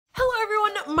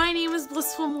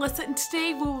Blissful Melissa, and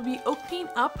today we will be opening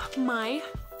up my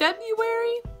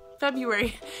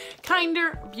February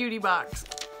Kinder beauty box.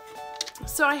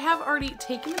 So I have already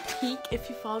taken a peek. If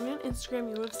you follow me on Instagram,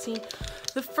 you will have seen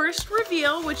the first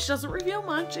reveal, which doesn't reveal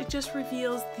much. It just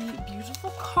reveals the beautiful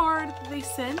card that they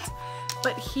sent.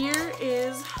 But here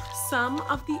is some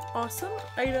of the awesome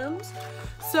items.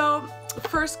 So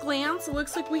first glance, it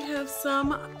looks like we have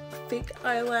some fake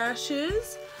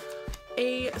eyelashes,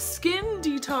 a skin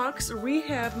detox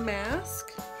rehab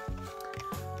mask,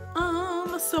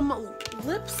 some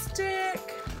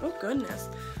lipstick, oh goodness,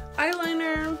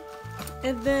 eyeliner,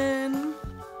 and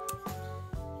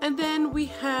then we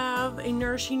have a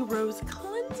Nourishing Rose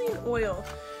cleansing oil.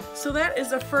 So that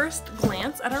is a first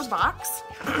glance at our box.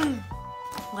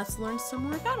 Let's learn some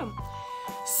more about them.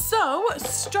 So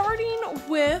starting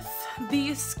with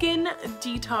the skin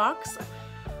detox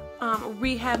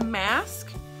rehab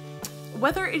mask.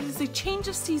 Whether it is a change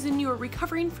of season, you are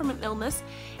recovering from an illness,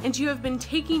 and you have been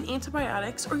taking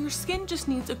antibiotics, or your skin just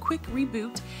needs a quick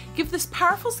reboot, give this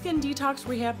powerful skin detox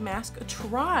rehab mask a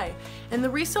try. And the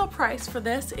resale price for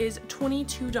this is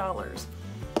 $22.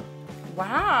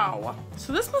 Wow.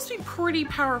 So this must be pretty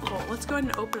powerful. Let's go ahead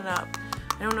and open it up.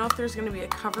 I don't know if there's going to be a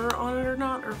cover on it or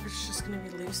not, or if it's just going to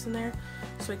be loose in there.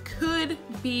 So it could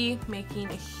be making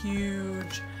a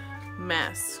huge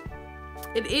mess.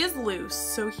 It is loose,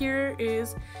 so here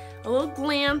is a little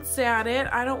glance at it.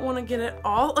 I don't want to get it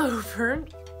all over.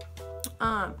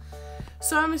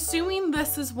 So I'm assuming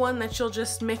this is one that you'll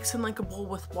just mix in like a bowl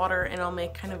with water and I'll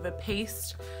make kind of a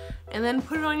paste and then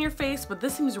put it on your face, but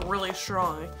this seems really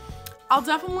strong. I'll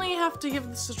definitely have to give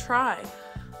this a try.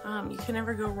 You can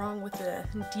never go wrong with a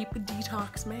deep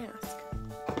detox mask.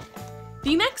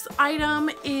 The next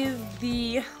item is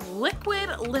the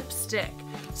liquid lipstick.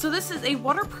 So this is a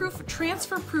waterproof,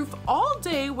 transfer-proof,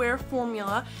 all-day wear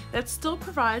formula that still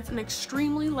provides an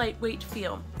extremely lightweight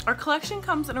feel. Our collection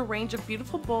comes in a range of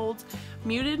beautiful bolds,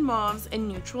 muted mauves, and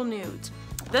neutral nudes.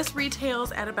 This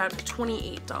retails at about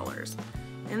 $28.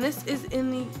 And this is in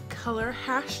the color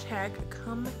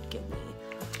 #ComeGetMe.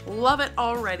 Love it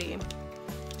already.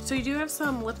 So you do have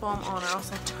some lip balm on it.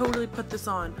 Also totally put this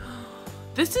on.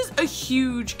 This is a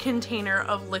huge container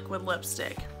of liquid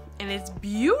lipstick, and it's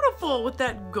beautiful with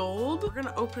that gold. We're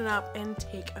gonna open it up and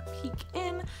take a peek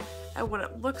in at what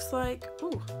it looks like.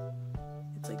 Ooh,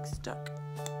 it's like stuck.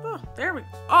 Oh, there we go.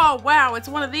 Oh wow, it's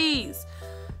one of these.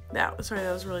 Sorry,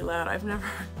 that was really loud. I've never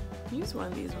used one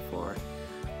of these before.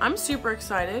 I'm super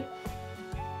excited.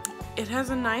 It has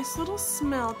a nice little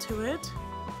smell to it.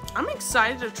 I'm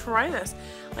excited to try this.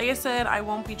 Like I said, I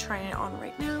won't be trying it on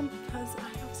right now because I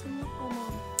have some lip balm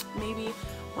on. Maybe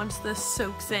once this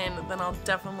soaks in, then I'll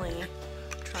definitely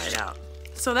try it out.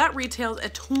 So that retails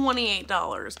at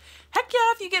 $28. Heck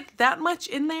yeah, if you get that much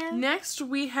in there. Next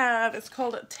we have, it's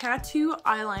called Tattoo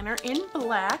Eyeliner in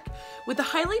black with a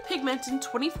highly pigmented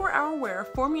 24-hour wear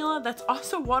formula that's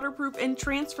also waterproof and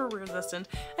transfer resistant.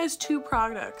 It has two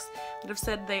products that have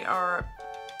said they are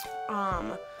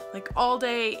like all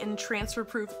day and transfer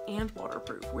proof and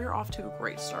waterproof. We're off to a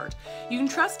great start. You can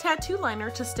trust Tattoo Liner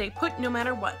to stay put no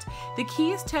matter what. The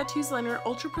key is Tattoo's Liner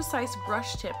ultra precise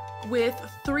brush tip with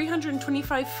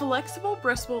 325 flexible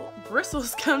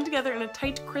bristles come together in a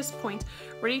tight crisp point,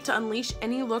 ready to unleash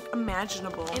any look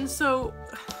imaginable. And so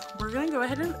we're gonna go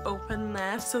ahead and open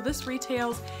this. So this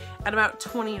retails at about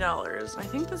 $20. I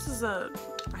think this is I'd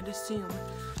assume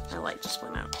my light just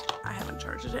went out. I haven't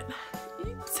charged it.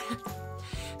 Oops.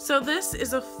 So this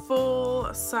is a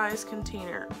full-size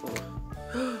container.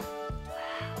 Wow.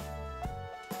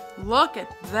 Look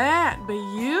at that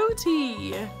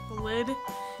beauty! The lid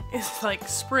is like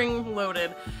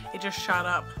spring-loaded. It just shot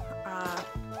up.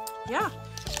 Yeah.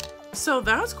 So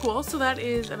that was cool. So that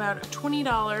is about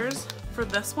 $20 for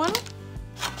this one.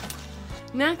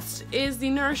 Next is the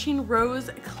Nourishing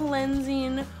Rose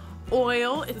cleansing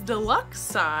oil. It's deluxe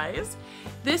size.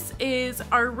 This is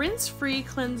our rinse-free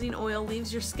cleansing oil,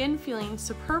 leaves your skin feeling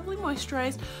superbly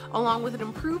moisturized along with an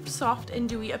improved soft and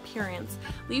dewy appearance,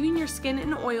 leaving your skin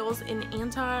and oils in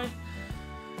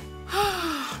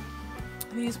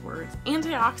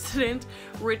antioxidant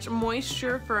rich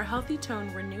moisture for a healthy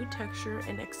tone, renewed texture,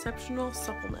 and exceptional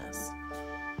suppleness.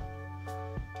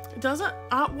 It doesn't,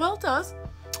 well it does.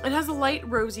 It has a light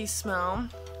rosy smell.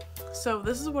 So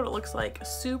this is what it looks like.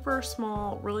 Super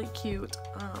small, really cute.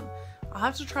 I'll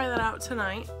have to try that out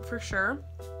tonight for sure.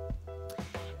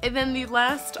 And then the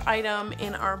last item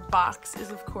in our box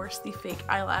is of course the fake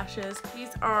eyelashes.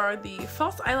 These are the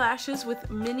false eyelashes with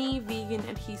mini vegan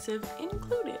adhesive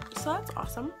included. So that's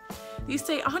awesome. These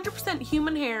say 100%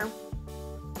 human hair.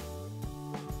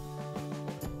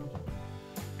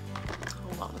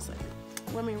 Hold on a second.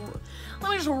 let me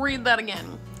just read that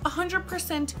again.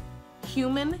 100%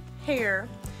 human hair,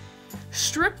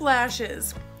 strip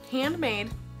lashes, handmade,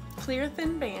 clear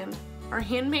thin band. Our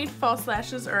handmade false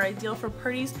lashes are ideal for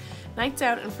parties, nights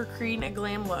out, and for creating a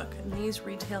glam look. And these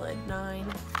retail at $9.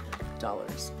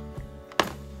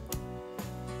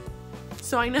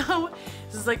 So I know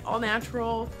this is like all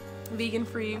natural, vegan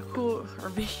free,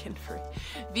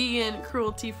 vegan,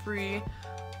 cruelty free,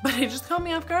 but it just caught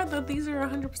me off guard that these are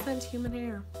 100% human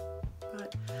hair.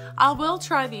 But I will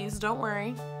try these, don't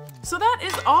worry. So that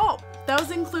is all. That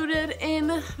was included in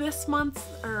this month's,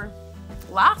 or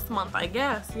last month, I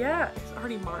guess. Yeah, it's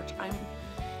already March. I'm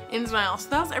in denial. So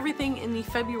that was everything in the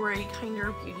February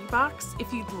Kinder Beauty Box.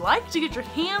 If you'd like to get your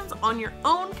hands on your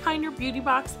own Kinder Beauty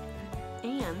Box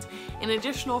and an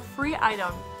additional free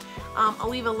item, I'll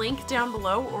leave a link down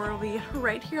below, or it'll be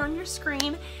right here on your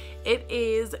screen. It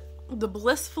is the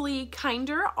Blissfully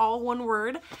Kinder, all one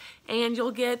word, and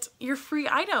you'll get your free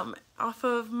item off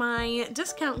of my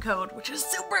discount code, which is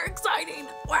super exciting.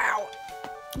 Wow.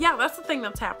 Yeah, that's the thing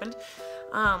that's happened.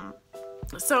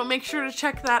 So make sure to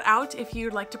check that out if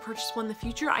you'd like to purchase one in the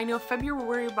future. I know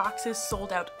February boxes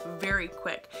sold out very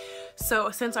quick.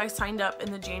 So since I signed up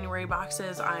in the January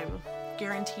boxes, I'm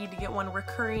guaranteed to get one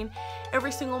recurring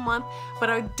every single month,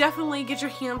 but I would definitely get your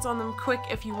hands on them quick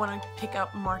if you want to pick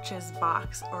up March's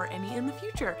box or any in the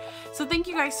future. So thank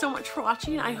you guys so much for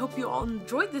watching. I hope you all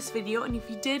enjoyed this video, and if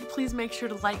you did, please make sure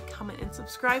to like, comment, and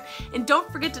subscribe, and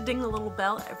don't forget to ding the little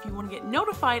bell if you want to get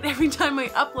notified every time I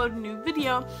upload a new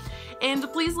video.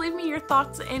 And please leave me your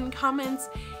thoughts and comments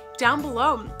down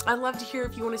below. I'd love to hear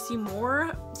if you want to see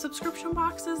more subscription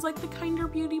boxes like the Kinder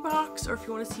Beauty Box, or if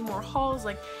you want to see more hauls.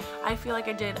 Like, I feel like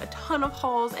I did a ton of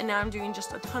hauls and now I'm doing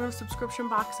just a ton of subscription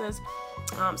boxes.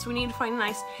 So we need to find a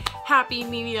nice happy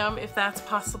medium if that's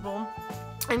possible.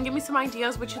 And give me some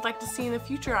ideas what you'd like to see in the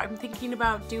future. I'm thinking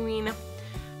about doing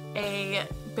a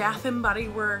Bath & Body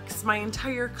Works, my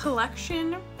entire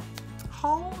collection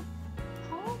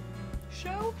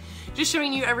show. Just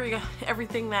showing you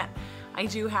everything that I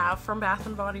do have from Bath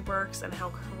 & Body Works and how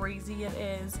crazy it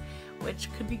is,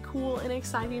 which could be cool and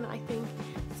exciting, I think.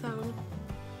 So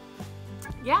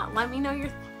yeah, let me know your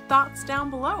thoughts down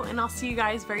below, and I'll see you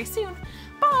guys very soon.